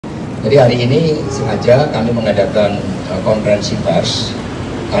Jadi hari ini sengaja kami mengadakan konferensi pers.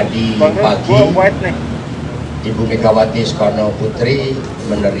 Tadi pagi Ibu Megawati Soekarno Putri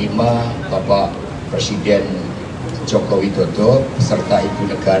menerima Bapak Presiden Joko Widodo beserta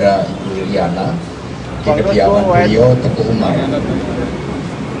Ibu Negara Ibu Iriana di kediaman beliau Teguh Umar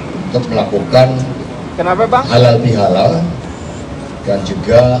untuk melakukan halal bihalal dan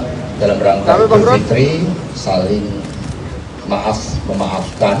juga dalam rangka Idul Fitri saling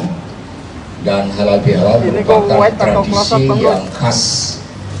memaafkan. Dan halal bihalal merupakan tradisi yang khas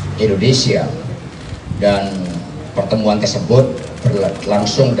Indonesia, dan pertemuan tersebut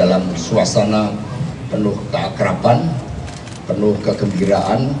berlangsung dalam suasana penuh keakraban, penuh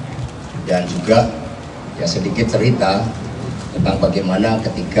kegembiraan, dan juga ya sedikit cerita tentang bagaimana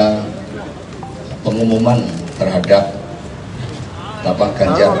ketika pengumuman terhadap Bapak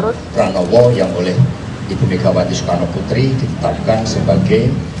Ganjar Pranowo yang oleh Ibu Megawati Soekarno Putri ditetapkan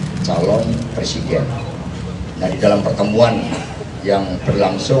sebagai calon presiden. Nah, di dalam pertemuan yang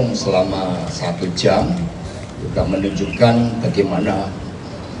berlangsung selama 1 jam juga menunjukkan bagaimana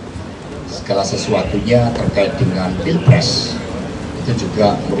segala sesuatunya terkait dengan Pilpres itu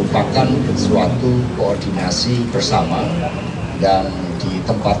juga merupakan suatu koordinasi bersama dan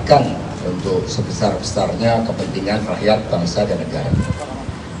ditempatkan untuk sebesar-besarnya kepentingan rakyat, bangsa, dan negara.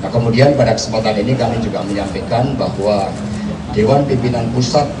 Nah, kemudian pada kesempatan ini kami juga menyampaikan bahwa Dewan Pimpinan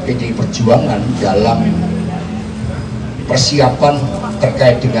Pusat PDI Perjuangan dalam persiapan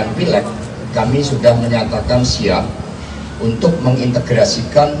terkait dengan pileg, kami sudah menyatakan siap untuk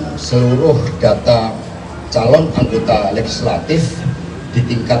mengintegrasikan seluruh data calon anggota legislatif di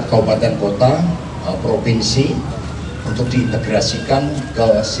tingkat kabupaten kota, provinsi, untuk diintegrasikan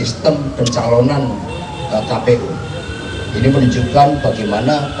ke sistem pencalonan KPU. Ini menunjukkan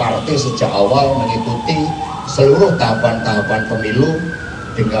bagaimana partai sejak awal mengikuti seluruh tahapan-tahapan pemilu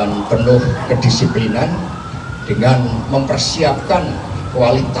dengan penuh kedisiplinan, dengan mempersiapkan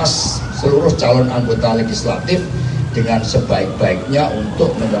kualitas seluruh calon anggota legislatif dengan sebaik-baiknya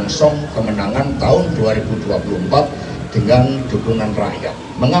untuk menyongsong kemenangan tahun 2024 dengan dukungan rakyat.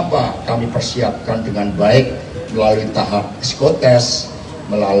 Mengapa kami persiapkan dengan baik melalui tahap psikotes,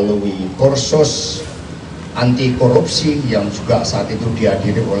 melalui kursus anti korupsi yang juga saat itu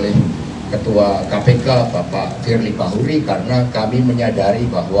dihadiri oleh Ketua KPK Bapak Firly Bahuri, karena kami menyadari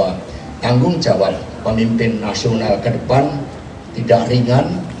bahwa tanggung jawab pemimpin nasional ke depan tidak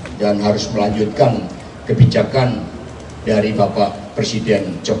ringan dan harus melanjutkan kebijakan dari Bapak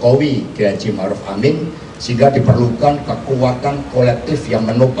Presiden Jokowi Haji Ma'ruf Amin, sehingga diperlukan kekuatan kolektif yang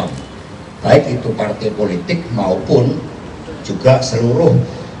menopang baik itu partai politik maupun juga seluruh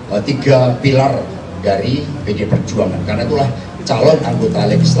 3 pilar dari PDI Perjuangan. Karena itulah calon anggota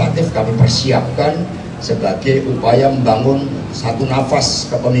legislatif kami persiapkan sebagai upaya membangun satu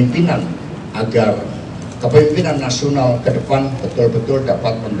nafas kepemimpinan agar kepemimpinan nasional ke depan betul-betul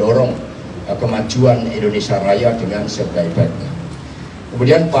dapat mendorong kemajuan Indonesia Raya dengan sebaik-baiknya.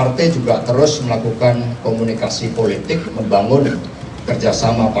 Kemudian partai juga terus melakukan komunikasi politik, membangun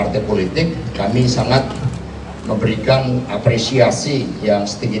kerjasama partai politik. Kami sangat memberikan apresiasi yang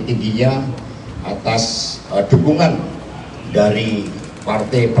setinggi-tingginya atas dukungan dari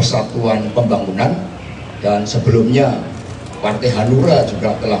Partai Persatuan Pembangunan, dan sebelumnya Partai Hanura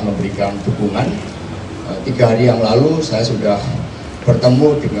juga telah memberikan dukungan. 3 hari yang lalu saya sudah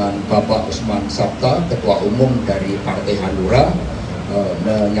bertemu dengan Bapak Usman Sabta, Ketua Umum dari Partai Hanura,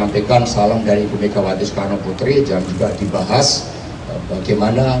 menyampaikan salam dari Ibu Megawati Soekarno Putri, dan juga dibahas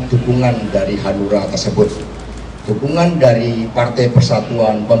bagaimana dukungan dari Hanura tersebut. Dukungan dari Partai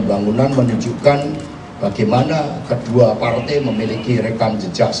Persatuan Pembangunan menunjukkan bagaimana kedua partai memiliki rekam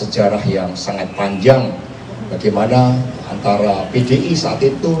jejak sejarah yang sangat panjang. Bagaimana antara PDI saat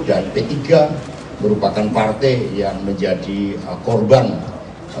itu dan P3 merupakan partai yang menjadi korban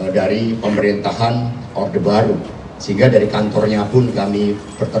dari pemerintahan Orde Baru. Sehingga dari kantornya pun kami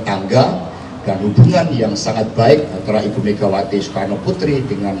bertetangga, dan hubungan yang sangat baik antara Ibu Megawati Soekarno Putri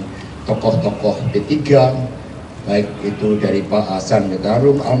dengan tokoh-tokoh P3, baik itu dari Pak Hasan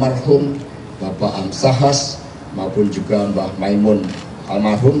Metarum almarhum, Bapak Amsahas, maupun juga Mbah Maimun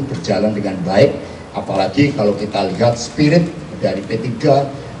almarhum, berjalan dengan baik. Apalagi kalau kita lihat spirit dari P3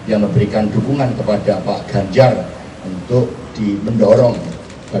 yang memberikan dukungan kepada Pak Ganjar untuk mendorong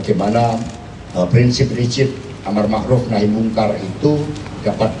bagaimana prinsip-prinsip amar ma'ruf nahi mungkar itu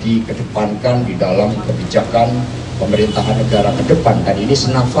dapat dikedepankan di dalam kebijakan pemerintahan negara ke depan. Dan ini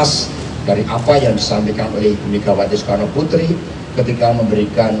senafas dari apa yang disampaikan oleh Ibu Megawati Soekarno Putri ketika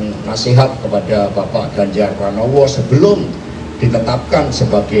memberikan nasihat kepada Bapak Ganjar Pranowo sebelum ditetapkan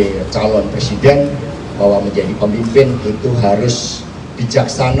sebagai calon presiden, bahwa menjadi pemimpin itu harus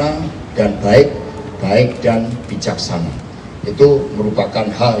bijaksana dan baik, baik dan bijaksana. Itu merupakan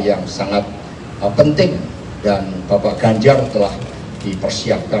hal yang sangat penting dan Bapak Ganjar telah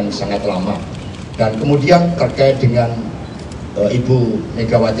dipersiapkan sangat lama. Dan kemudian terkait dengan Ibu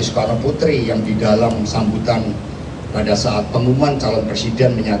Megawati Soekarno Putri yang di dalam sambutan pada saat pengumuman calon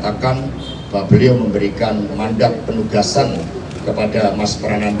presiden menyatakan bahwa beliau memberikan mandat penugasan kepada Mas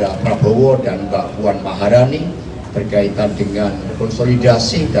Prananda Prabowo dan Mbak Puan Maharani berkaitan dengan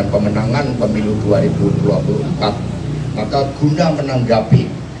konsolidasi dan pemenangan pemilu 2024. Maka guna menanggapi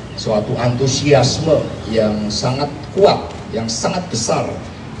suatu antusiasme yang sangat kuat, yang sangat besar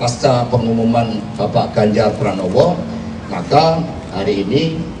pasca pengumuman Bapak Ganjar Pranowo, maka hari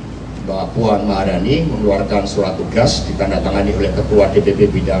ini Mbak Puan Maharani mengeluarkan surat tugas ditandatangani oleh Ketua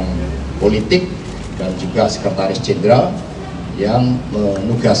DPP bidang politik dan juga Sekretaris Jenderal yang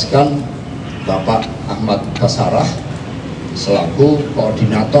menugaskan Bapak Ahmad Basarah selaku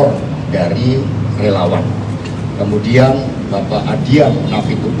koordinator dari relawan. Kemudian Bapak Adian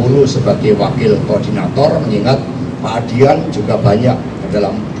Napitupulu sebagai wakil koordinator, mengingat Pak Adian juga banyak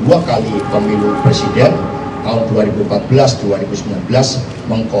dalam 2 kali pemilu presiden tahun 2014-2019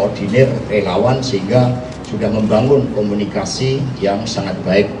 mengkoordinir relawan sehingga sudah membangun komunikasi yang sangat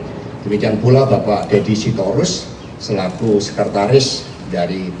baik. Demikian pula Bapak Dedi Sitorus selaku sekretaris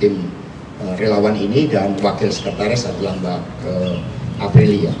dari tim relawan ini, dan wakil sekretaris adalah Mbak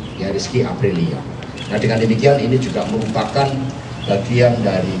Aprilia, ya Rizky Aprilia. Nah, dengan demikian ini juga merupakan bagian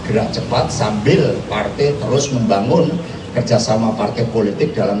dari gerak cepat sambil partai terus membangun kerjasama partai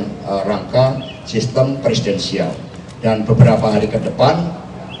politik dalam rangka sistem presidensial. Dan beberapa hari ke depan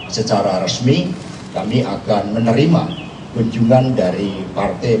secara resmi kami akan menerima kunjungan dari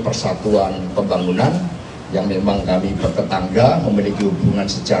Partai Persatuan Pembangunan yang memang kami bertetangga, memiliki hubungan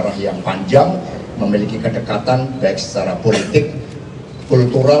sejarah yang panjang, memiliki kedekatan baik secara politik,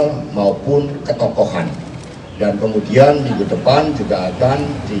 kultural maupun ketokohan. Dan kemudian minggu depan juga akan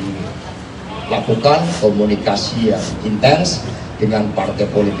dilakukan komunikasi yang intens dengan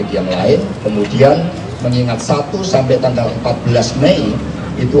partai politik yang lain. Kemudian mengingat 1 sampai tanggal 14 Mei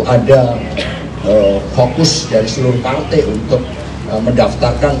itu ada fokus dari seluruh partai untuk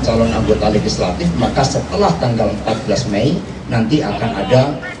mendaftarkan calon anggota legislatif, maka setelah tanggal 14 Mei nanti akan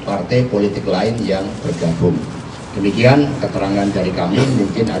ada partai politik lain yang bergabung. Demikian keterangan dari kami.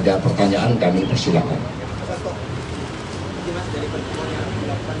 Mungkin ada pertanyaan, kami persilakan.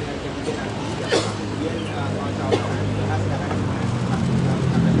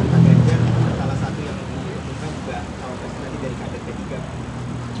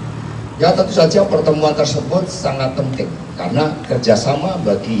 Ya, tentu saja pertemuan tersebut sangat penting karena kerjasama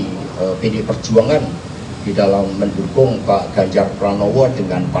bagi PDI Perjuangan di dalam mendukung Pak Ganjar Pranowo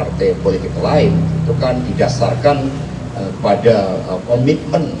dengan partai politik lain itu kan didasarkan pada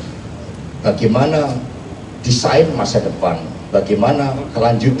komitmen bagaimana desain masa depan, bagaimana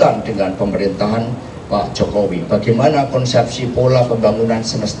kelanjutan dengan pemerintahan Pak Jokowi, bagaimana konsepsi pola pembangunan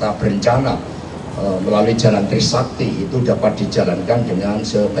semesta berencana melalui jalan Trisakti itu dapat dijalankan dengan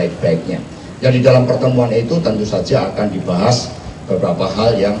sebaik-baiknya. Jadi dalam pertemuan itu tentu saja akan dibahas beberapa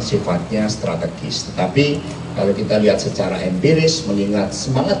hal yang sifatnya strategis. Tetapi kalau kita lihat secara empiris, mengingat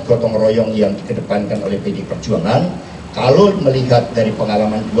semangat gotong royong yang dikedepankan oleh PDI Perjuangan, kalau melihat dari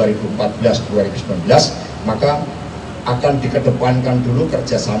pengalaman 2014-2019, maka akan dikedepankan dulu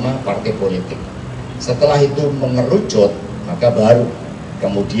kerjasama partai politik. Setelah itu mengerucut, maka baru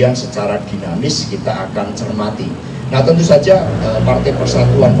kemudian secara dinamis kita akan cermati. Nah, tentu saja Partai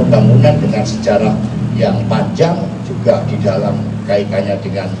Persatuan Pembangunan dengan sejarah yang panjang juga di dalam kaitannya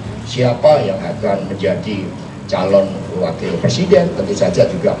dengan siapa yang akan menjadi calon wakil presiden, tentu saja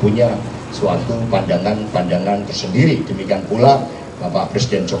juga punya suatu pandangan-pandangan tersendiri. Demikian pula Bapak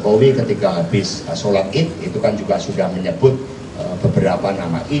Presiden Jokowi ketika habis sholat Id itu kan juga sudah menyebut beberapa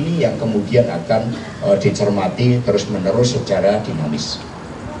nama ini yang kemudian akan dicermati terus-menerus secara dinamis.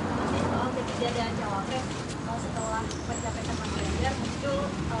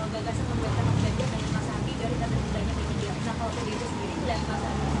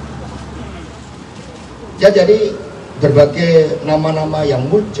 Ya, jadi berbagai nama-nama yang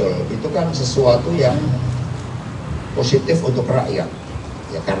muncul itu kan sesuatu yang positif untuk rakyat.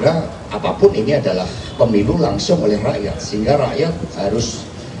 Ya, karena apapun ini adalah pemilu langsung oleh rakyat, sehingga rakyat harus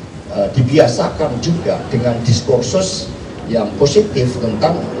dibiasakan juga dengan diskursus yang positif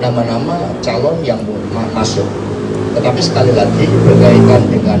tentang nama-nama calon yang masuk. Tetapi sekali lagi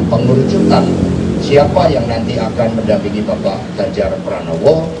berkaitan dengan pengerucutan siapa yang nanti akan mendampingi Bapak Ganjar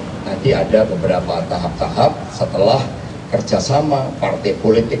Pranowo, nanti ada beberapa tahap-tahap setelah kerjasama partai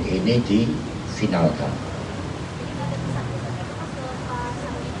politik ini difinalkan.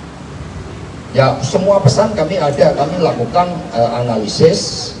 Ya, semua pesan kami ada, kami lakukan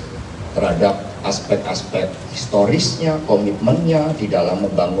analisis terhadap aspek-aspek historisnya, komitmennya di dalam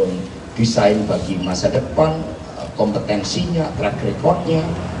membangun desain bagi masa depan, kompetensinya, track recordnya.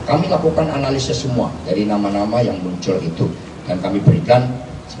 Kami lakukan analisis semua dari nama-nama yang muncul itu, dan kami berikan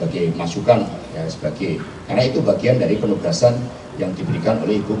sebagai masukan, ya, karena itu bagian dari penugasan yang diberikan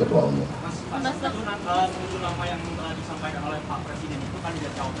oleh Ibu Ketua Umum. Mas, nama yang telah disampaikan oleh Pak Presiden itu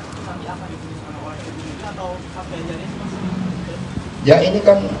kandidat Cawapres itu nanti akan dituliskan oleh Ibu atau Sekjennya? Ya, ini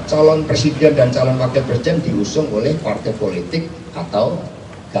kan calon presiden dan calon wakil presiden diusung oleh partai politik atau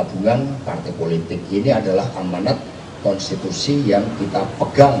gabungan partai politik. Ini adalah amanat konstitusi yang kita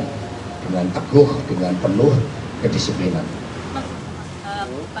pegang dengan teguh, dengan penuh kedisiplinan. Mas,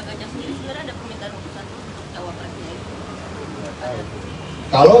 Pak Ganjar sendiri sebenarnya ada permintaan utusan untuk Cawapresnya?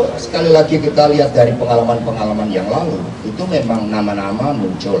 Kalau sekali lagi kita lihat dari pengalaman-pengalaman yang lalu, itu memang nama-nama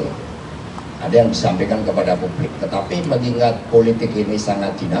muncul. Ada yang disampaikan kepada publik, tetapi mengingat politik ini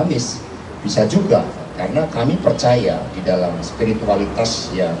sangat dinamis, bisa juga, karena kami percaya di dalam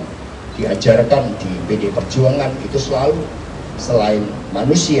spiritualitas yang diajarkan di PDI Perjuangan itu selalu selain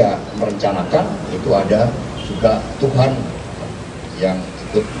manusia merencanakan, itu ada juga Tuhan yang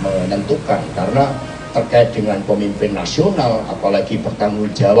ikut menentukan. Karena terkait dengan pemimpin nasional, apalagi bertanggung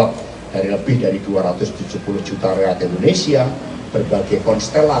jawab dari lebih dari 270 juta rakyat Indonesia, berbagai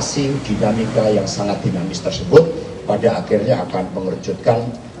konstelasi dinamika yang sangat dinamis tersebut pada akhirnya akan mengerucutkan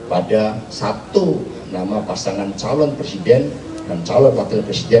pada satu nama pasangan calon presiden dan calon wakil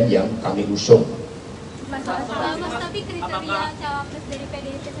presiden yang kami usung. Mas, tapi kriteria cawapres dari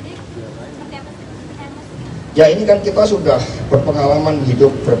PDIP sendiri seperti apa sih? Ya, ini kan kita sudah berpengalaman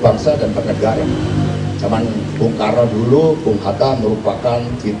hidup berbangsa dan bernegara. Zaman Bung Karno dulu, Bung Hatta merupakan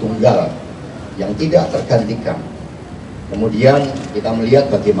tunggal yang tidak tergantikan. Kemudian kita melihat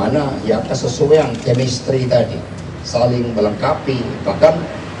bagaimana ya kesesuaian chemistry tadi, saling melengkapi. Bahkan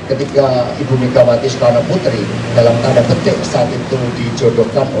ketika Ibu Megawati Soekarno Putri dalam tanda petik saat itu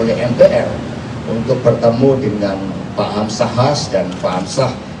dijodohkan oleh MPR untuk bertemu dengan Pak Hamzah dan Pak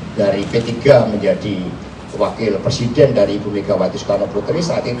Hamzah dari P3 menjadi wakil presiden dari Ibu Megawati Soekarno Putri,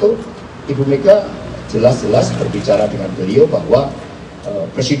 saat itu Ibu Mega jelas-jelas berbicara dengan beliau bahwa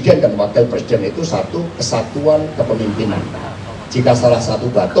presiden dan wakil presiden itu satu kesatuan kepemimpinan. Jika salah satu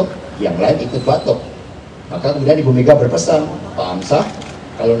batuk, yang lain ikut batuk. Maka kemudian Ibu Mega berpesan, Pak Hamzah,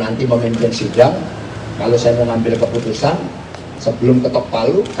 kalau nanti memimpin sidang, kalau saya mengambil keputusan, sebelum ketok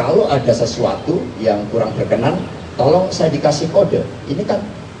palu, kalau ada sesuatu yang kurang berkenan, tolong saya dikasih kode. Ini kan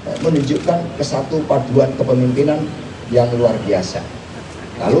menunjukkan kesatu paduan kepemimpinan yang luar biasa.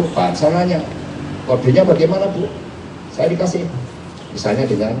 Lalu Pak Hamzah nanya, kodenya bagaimana Bu? Saya dikasih. Misalnya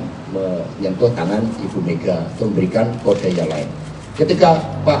dengan menyentuh tangan Ibu Mega atau memberikan kode yang lain. Ketika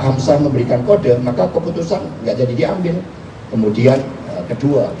Pak Hamzah memberikan kode, maka keputusan nggak jadi diambil. Kemudian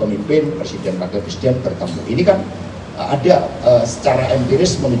kedua pemimpin presiden wakil presiden bertemu. Ini kan ada secara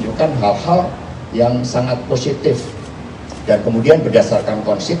empiris menunjukkan hal-hal yang sangat positif. Dan kemudian berdasarkan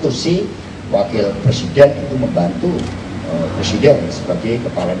konstitusi, wakil presiden itu membantu presiden sebagai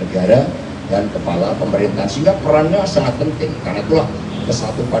kepala negara dan kepala pemerintahan, sehingga perannya sangat penting. Karena itulah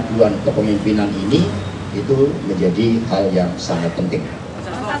kesatu paduan kepemimpinan ini itu menjadi hal yang sangat penting.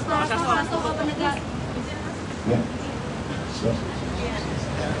 Hasto penegak. Ya.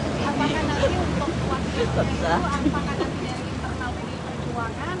 Apakah nanti untuk wakil itu apakah nanti dari internal PDI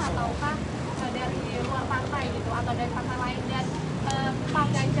Perjuangan ataukah dari luar partai gitu atau dari partai lain? Dan Pak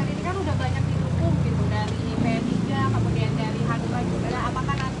Ganjar ini kan udah banyak didukung gitu dari P3 kemudian dari Hanura juga.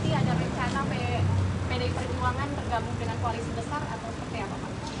 Apakah nanti ada rencana PDI Perjuangan tergabung dengan koalisi besar atau seperti apa Pak?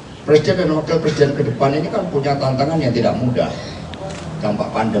 Presiden dan wakil presiden ke depan ini kan punya tantangan yang tidak mudah.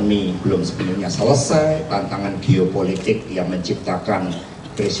 Dampak pandemi belum sepenuhnya selesai, tantangan geopolitik yang menciptakan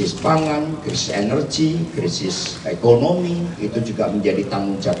krisis pangan, krisis energi, krisis ekonomi, itu juga menjadi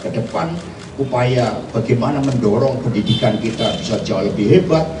tanggung jawab ke depan. Upaya bagaimana mendorong pendidikan kita bisa jauh lebih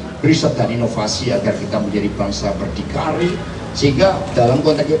hebat, riset dan inovasi agar kita menjadi bangsa berdikari, sehingga dalam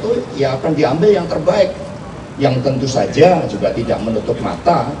konteks itu ya akan diambil yang terbaik, yang tentu saja juga tidak menutup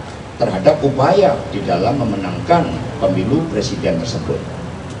mata terhadap upaya di dalam memenangkan pemilu presiden tersebut.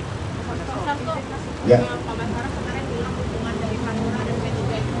 Ya. Pak Basarah kemarin bilang hubungan dari Hanura dan P3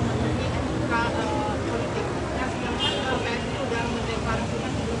 itu memenuhi etika politik. Nah, sedangkan PSI sudah mendeklarasikan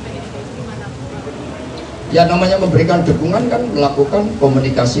sebelum PDIP itu gimana? Ya, namanya memberikan dukungan kan melakukan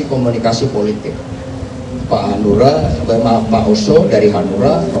komunikasi politik. Pak Hanura, Pak Oso dari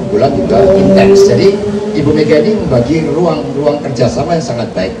Hanura kebetulan juga intens. Jadi Ibu Mega ini membagi ruang kerjasama yang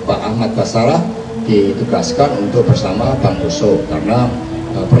sangat baik. Pak Ahmad Basarah ditugaskan untuk bersama Bang Oso karena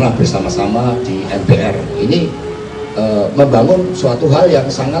pernah bersama-sama di MPR. Ini membangun suatu hal yang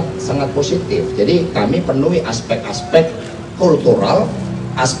sangat positif. Jadi kami penuhi aspek-aspek kultural,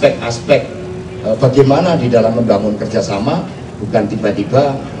 aspek-aspek bagaimana di dalam membangun kerjasama, bukan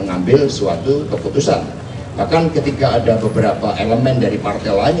tiba-tiba mengambil suatu keputusan. Bahkan ketika ada beberapa elemen dari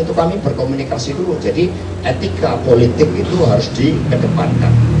partai lain itu kami berkomunikasi dulu. Jadi etika politik itu harus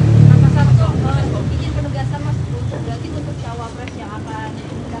dikedepankan. Mas Hasto, izin penegasan Mas, berarti untuk Cawapres yang akan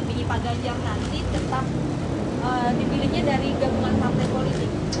mendampingi Pak Ganjar nanti tetap dipilihnya dari gabungan partai politik?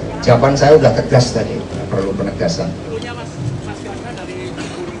 Jawaban saya udah tegas tadi, perlu penegasan. Dulunya Mas Ganjar dari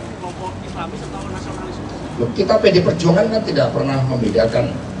kelompok Islamis atau nasionalisme? Kita PD Perjuangan kan tidak pernah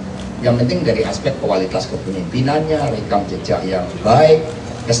membedakan. Yang penting dari aspek kualitas kepemimpinannya, rekam jejak yang baik,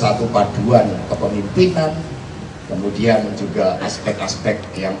 kesatu paduan kepemimpinan, kemudian juga aspek-aspek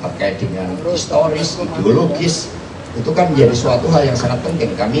yang terkait dengan historis, ideologis, itu kan menjadi suatu hal yang sangat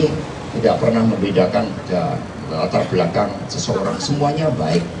penting. Kami tidak pernah membedakan latar belakang seseorang, semuanya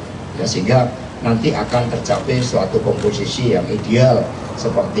baik, ya, sehingga nanti akan tercapai suatu komposisi yang ideal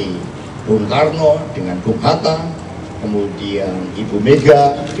seperti Bung Karno dengan Bung Hatta, kemudian Ibu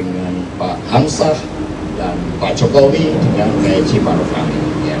Mega dengan Pak Hamzah, dan Pak Jokowi dengan Kiai Ma'ruf Amin.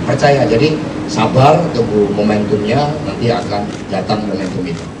 Ya, percaya, jadi sabar, tunggu momentumnya, nanti akan datang momentum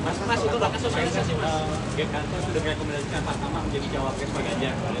itu. Mas itu langkah sosialisasi Mas. Kantor sudah merekomendasikan Pak Ahmad menjadi Cawapres Pak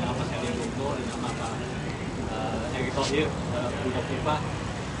Ganjar. Ada nama Adian, ada nama Pak Erick Thohir, Budok Pipa.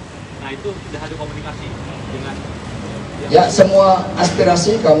 Nah itu sudah ada komunikasi dengan ya, semua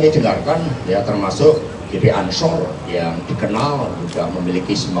aspirasi kami dengarkan, ya, termasuk GP Ansor yang dikenal juga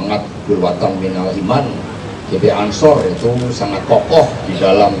memiliki semangat bulwatan minal iman. GP Ansor itu sangat kokoh di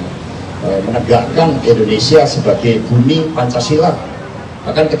dalam menegakkan Indonesia sebagai bumi Pancasila.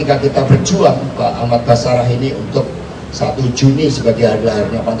 Bahkan ketika kita berjuang Pak Ahmad Basarah ini untuk 1 Juni sebagai hari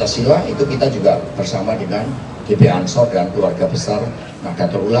lahirnya Pancasila, itu kita juga bersama dengan GP Ansor dan keluarga besar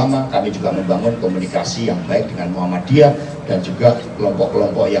Nahdlatul Ulama. Kami juga membangun komunikasi yang baik dengan Muhammadiyah dan juga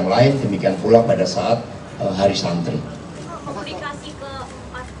kelompok-kelompok yang lain. Demikian pula pada saat Hari Santri. Komunikasi ke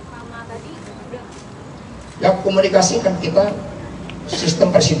 4 nama tadi udah? Ya, komunikasi kan kita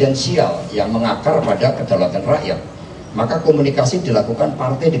sistem presidensial yang mengakar pada kedaulatan rakyat. Maka komunikasi dilakukan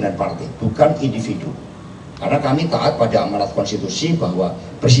partai dengan partai, bukan individu. Karena kami taat pada amanat konstitusi bahwa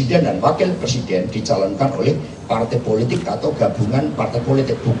presiden dan wakil presiden dicalonkan oleh partai politik atau gabungan partai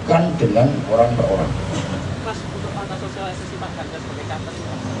politik, bukan dengan orang per orang. Mas, untuk langkah sosialisasi Pak Ganjar sebagai capres,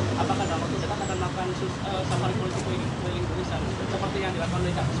 apakah dalam waktu dekat akan melakukan safari politik keliling Indonesia seperti yang dilakukan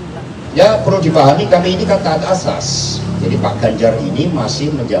oleh capres sudah? Ya, perlu dipahami kami ini kan taat asas. Jadi Pak Ganjar ini masih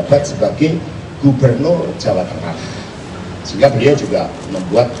menjabat sebagai Gubernur Jawa Tengah, sehingga beliau juga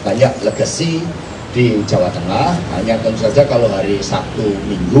membuat banyak legasi di Jawa Tengah. Hanya tentu saja kalau hari Sabtu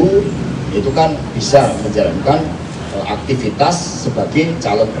Minggu itu kan bisa menjalankan aktivitas sebagai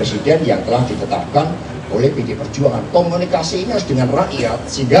calon presiden yang telah ditetapkan oleh PD Perjuangan. Komunikasi ini harus dengan rakyat,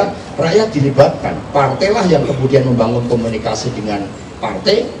 sehingga rakyat dilibatkan. Partailah yang kemudian membangun komunikasi dengan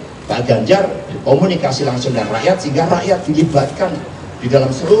partai. Pak Ganjar komunikasi langsung dengan rakyat, sehingga rakyat dilibatkan di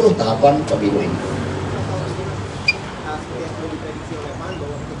dalam seluruh tahapan pemilu ini. Seperti yang sudah diprediksi oleh Pan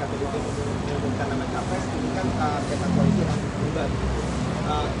bahwa ketika PDIP mengumumkan nama capres, ini kan peta koalisi akan berubah.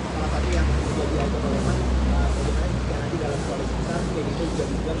 Salah satu yang sudah diajukan oleh Pan, bagaimana jika nanti dalam koalisi besar PDIP juga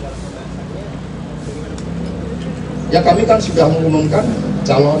dibuat dalam pembahasannya, bagaimana? Ya, kami kan sudah mengumumkan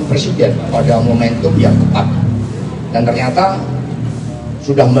calon presiden pada momentum yang tepat, dan ternyata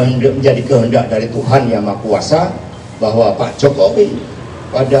sudah menjadi kehendak dari Tuhan Yang Maha Kuasa bahwa Pak Jokowi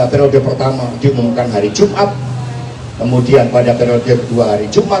pada periode pertama diumumkan hari Jumat, kemudian pada periode kedua hari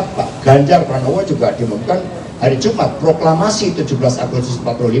Jumat Pak Ganjar Pranowo juga diumumkan hari Jumat. Proklamasi 17 Agustus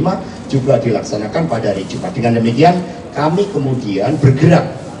 45 juga dilaksanakan pada hari Jumat. Dengan demikian kami kemudian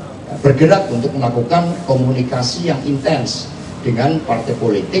bergerak untuk melakukan komunikasi yang intens dengan partai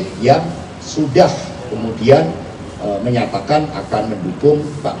politik yang sudah kemudian menyatakan akan mendukung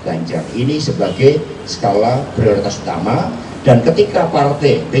Pak Ganjar ini sebagai skala prioritas utama. Dan ketika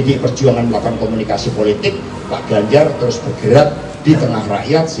partai PDI Perjuangan melakukan komunikasi politik, Pak Ganjar terus bergerak di tengah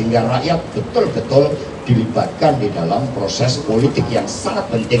rakyat, sehingga rakyat betul-betul dilibatkan di dalam proses politik yang sangat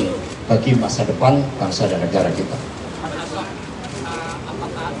penting bagi masa depan bangsa dan negara kita.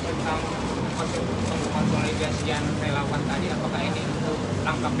 Apakah tentang konsolidasian relawan tadi, apakah ini untuk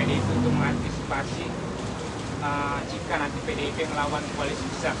langkah PDIP untuk mengantisipasi jika nanti PDIP melawan koalisi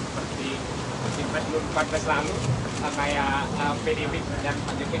besar seperti Pilpres 2014 lalu, kayak PDIP dan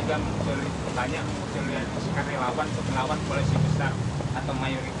Pak Jokowi juga banyak mensolidasikan relawan untuk melawan koalisi besar atau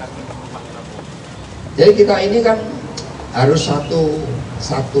mayoritas pendukung Pak Prabowo. Jadi kita ini kan harus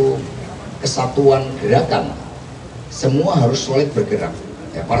satu kesatuan gerakan, semua harus solid bergerak.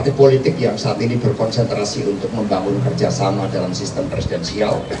 Ya, partai politik yang saat ini berkonsentrasi untuk membangun kerjasama dalam sistem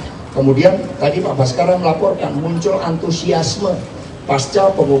presidensial. Kemudian tadi Pak Basarah melaporkan muncul antusiasme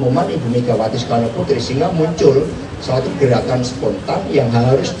pasca pengumuman Ibu Megawati Soekarno Putri, sehingga muncul suatu gerakan spontan yang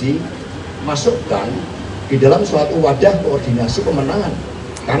harus dimasukkan di dalam suatu wadah koordinasi pemenangan.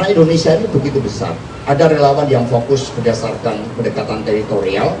 Karena Indonesia ini begitu besar, ada relawan yang fokus berdasarkan pendekatan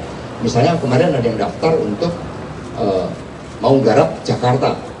teritorial. Misalnya kemarin ada yang daftar untuk mau garap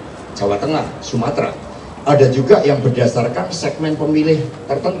Jakarta, Jawa Tengah, Sumatera. Ada juga yang berdasarkan segmen pemilih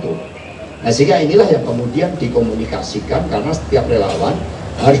tertentu. Nah, sehingga inilah yang kemudian dikomunikasikan, karena setiap relawan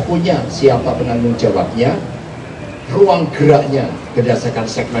harus punya siapa penanggung jawabnya, ruang geraknya berdasarkan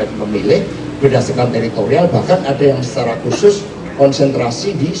segmen pemilih, berdasarkan teritorial, bahkan ada yang secara khusus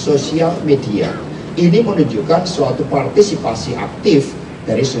konsentrasi di sosial media. Ini menunjukkan suatu partisipasi aktif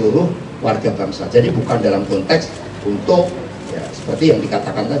dari seluruh warga bangsa. Jadi bukan dalam konteks untuk ya seperti yang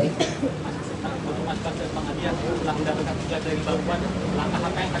dikatakan tadi.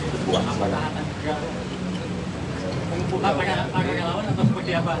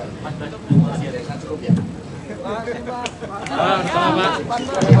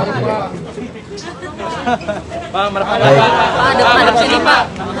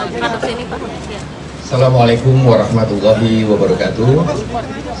 Assalamualaikum warahmatullahi wabarakatuh.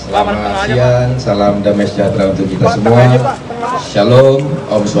 Selamat siang, salam damai sejahtera untuk kita semua. Shalom,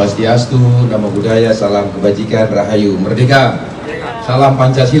 Om Swastiastu, Namo Buddhaya, salam kebajikan, Rahayu Merdeka, salam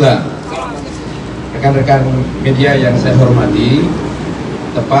Pancasila. Rekan-rekan media yang saya hormati,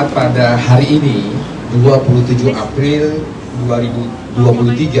 tepat pada hari ini 27 April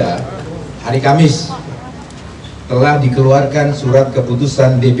 2023, hari Kamis, telah dikeluarkan surat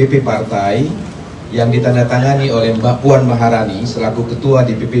keputusan DPP Partai yang ditandatangani oleh Mbak Puan Maharani selaku Ketua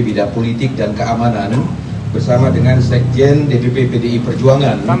DPP Bidang Politik dan Keamanan bersama dengan Sekjen DPP PDI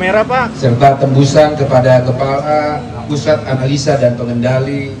Perjuangan, Kamera, Pak, serta tembusan kepada Kepala Pusat Analisa dan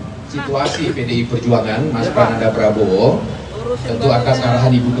Pengendali Situasi PDI Perjuangan, Mas Ganjar Pranowo, tentu atas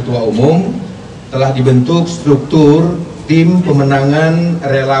arahan Ibu Ketua Umum, telah dibentuk struktur Tim Pemenangan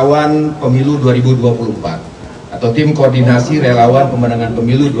Relawan Pemilu 2024 atau Tim Koordinasi Relawan Pemenangan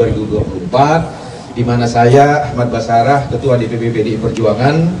Pemilu 2024, di mana saya, Ahmad Basarah, Ketua DPP PDI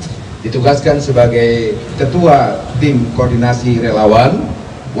Perjuangan, ditugaskan sebagai Ketua Tim Koordinasi Relawan.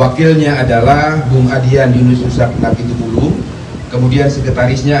 Wakilnya adalah Bung Adian Napitupulu, kemudian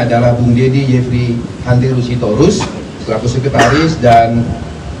sekretarisnya adalah Bung Dedi Yefri Hantirusitorus selaku sekretaris, dan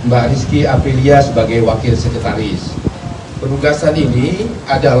Mbak Rizky Aprilia sebagai wakil sekretaris. Penugasan ini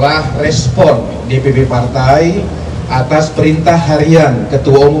adalah respon DPP Partai atas perintah harian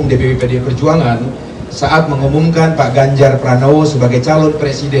Ketua Umum DPP PDI Perjuangan saat mengumumkan Pak Ganjar Pranowo sebagai calon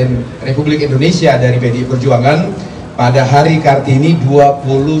Presiden Republik Indonesia dari PDI Perjuangan pada hari Kartini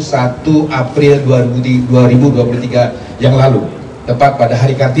 21 April 2023 yang lalu, tepat pada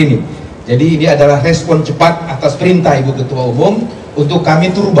hari Kartini. Jadi ini adalah respon cepat atas perintah Ibu Ketua Umum untuk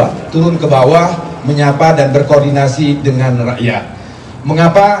kami turun ke bawah, menyapa dan berkoordinasi dengan rakyat.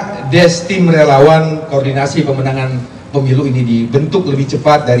 Mengapa Tim Relawan Koordinasi Pemenangan Pemilu ini dibentuk lebih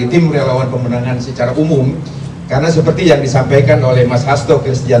cepat dari Tim Relawan Pemenangan secara umum? Karena seperti yang disampaikan oleh Mas Hasto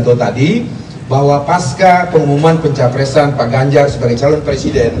Kristiyanto tadi, bahwa pasca pengumuman pencapresan Pak Ganjar sebagai calon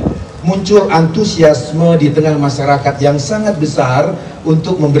presiden, muncul antusiasme di tengah masyarakat yang sangat besar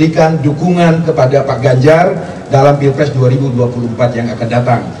untuk memberikan dukungan kepada Pak Ganjar dalam Pilpres 2024 yang akan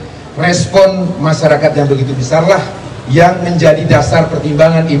datang. Respon masyarakat yang begitu besarlah yang menjadi dasar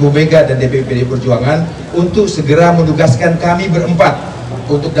pertimbangan Ibu Mega dan DPP PDI Perjuangan untuk segera menugaskan kami berempat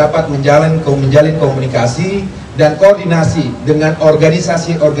untuk dapat menjalin komunikasi dan koordinasi dengan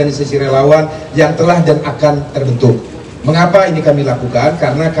organisasi-organisasi relawan yang telah dan akan terbentuk. Mengapa ini kami lakukan?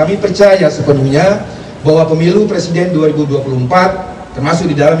 Karena kami percaya sepenuhnya bahwa pemilu presiden 2024,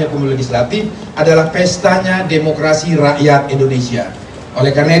 termasuk di dalamnya pemilu legislatif, adalah pestanya demokrasi rakyat Indonesia.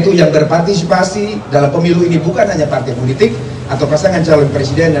 Oleh karena itu, yang berpartisipasi dalam pemilu ini bukan hanya partai politik atau pasangan calon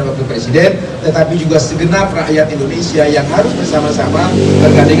presiden dan wakil presiden, tetapi juga segenap rakyat Indonesia yang harus bersama-sama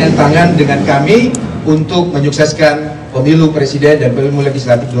bergandengan tangan dengan kami untuk menyukseskan pemilu presiden dan pemilu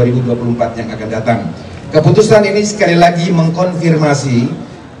legislatif 2024 yang akan datang. Keputusan ini sekali lagi mengkonfirmasi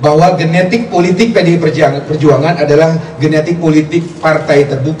bahwa genetik politik PDI Perjuangan adalah genetik politik partai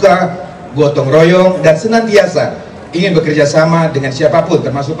terbuka, gotong royong, dan senantiasa ingin bekerja sama dengan siapapun,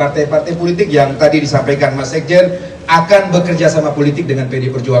 termasuk partai-partai politik yang tadi disampaikan Mas Sekjen akan bekerja sama politik dengan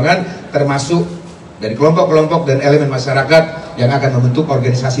PDI Perjuangan, termasuk dari kelompok-kelompok dan elemen masyarakat yang akan membentuk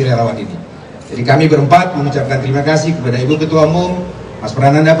organisasi relawan ini. Jadi kami berempat mengucapkan terima kasih kepada Ibu Ketua Umum, Mas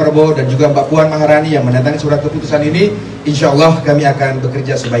Prananda Prabowo dan juga Mbak Puan Maharani yang mendatangi surat keputusan ini, insya Allah kami akan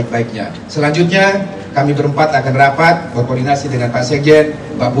bekerja sebaik-baiknya. Selanjutnya kami berempat akan rapat berkoordinasi dengan Pak Sekjen,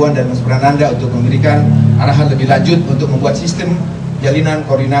 Mbak Puan dan Mas Prananda untuk memberikan arahan lebih lanjut untuk membuat sistem jalinan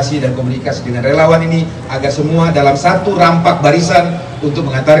koordinasi dan komunikasi dengan relawan ini agar semua dalam satu rampak barisan untuk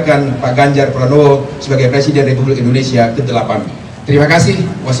mengantarkan Pak Ganjar Pranowo sebagai Presiden Republik Indonesia ke-8. Terima kasih.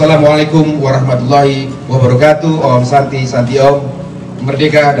 Wassalamualaikum warahmatullahi wabarakatuh. Om Santi, Santi Om.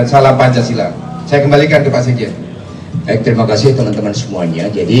 Merdeka dan salam Pancasila. Saya kembalikan ke Pak Sekjen. Baik, terima kasih teman-teman semuanya.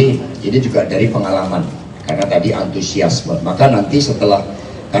 Jadi ini juga dari pengalaman, karena tadi antusiasme. Maka nanti setelah,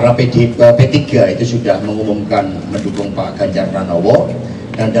 karena P3 itu sudah mengumumkan mendukung Pak Ganjar Pranowo,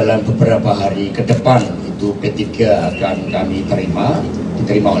 dan dalam beberapa hari ke depan itu P3 akan kami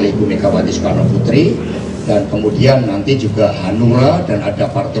diterima oleh Ibu Megawati Soekarno Putri, dan kemudian nanti juga Hanura dan ada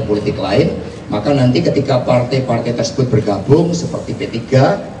partai politik lain. Maka nanti ketika partai-partai tersebut bergabung seperti P3,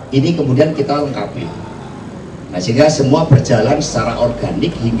 ini kemudian kita lengkapi. Nah, sehingga semua berjalan secara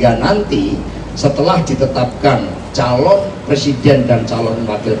organik hingga nanti setelah ditetapkan calon presiden dan calon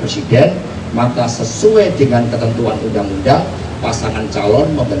wakil presiden, maka sesuai dengan ketentuan undang-undang, pasangan calon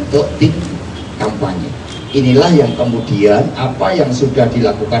membentuk tim kampanye. Inilah yang kemudian apa yang sudah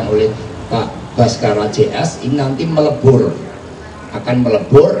dilakukan oleh Pak Basarah CS ini nanti akan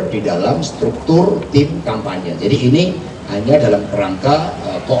melebur di dalam struktur tim kampanye. Jadi ini hanya dalam kerangka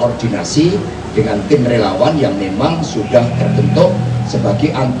koordinasi dengan tim relawan yang memang sudah terbentuk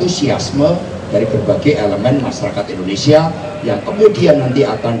sebagai antusiasme dari berbagai elemen masyarakat Indonesia yang kemudian nanti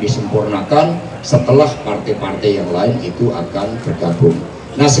akan disempurnakan setelah partai-partai yang lain itu akan bergabung.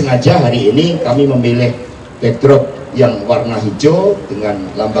 Nah, sengaja hari ini kami memilih backdrop yang warna hijau dengan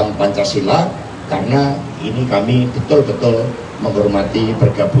lambang Pancasila karena ini kami betul-betul menghormati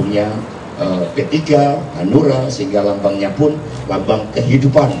bergabungnya P3, Hanura, sehingga lambangnya pun lambang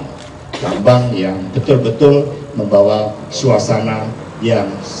kehidupan, lambang yang betul-betul membawa suasana yang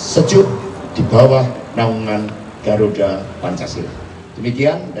sejuk di bawah naungan Garuda Pancasila.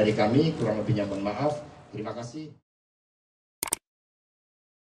 Demikian dari kami, kurang lebihnya mohon maaf. Terima kasih.